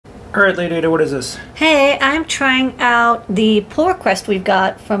All right, Lady Ada, what is this? Hey, I'm trying out the pull request we've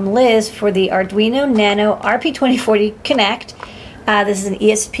got from Liz for the Arduino Nano rp2040 Connect. This is an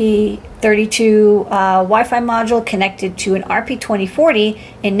ESP32 Wi-Fi module connected to an rp2040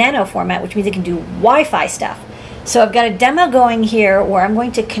 in nano format, which means it can do Wi-Fi stuff. So I've got a demo going here where I'm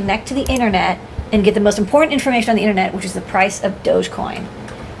going to connect to the internet and get the most important information on the internet, which is the price of Dogecoin.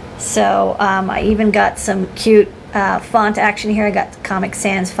 So I even got some cute font action here. I got the Comic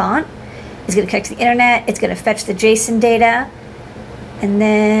Sans font. It's going to connect to the internet. It's going to fetch the JSON data. And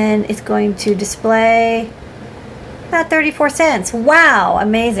then it's going to display about 34 cents. Wow,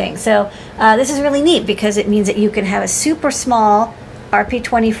 amazing. So this is really neat because it means that you can have a super small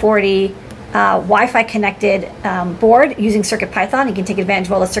rp2040 Wi-Fi connected board using CircuitPython. You can take advantage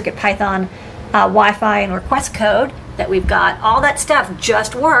of all the CircuitPython Wi-Fi and request code that we've got. All that stuff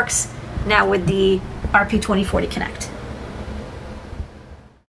just works now with the rp2040 Connect.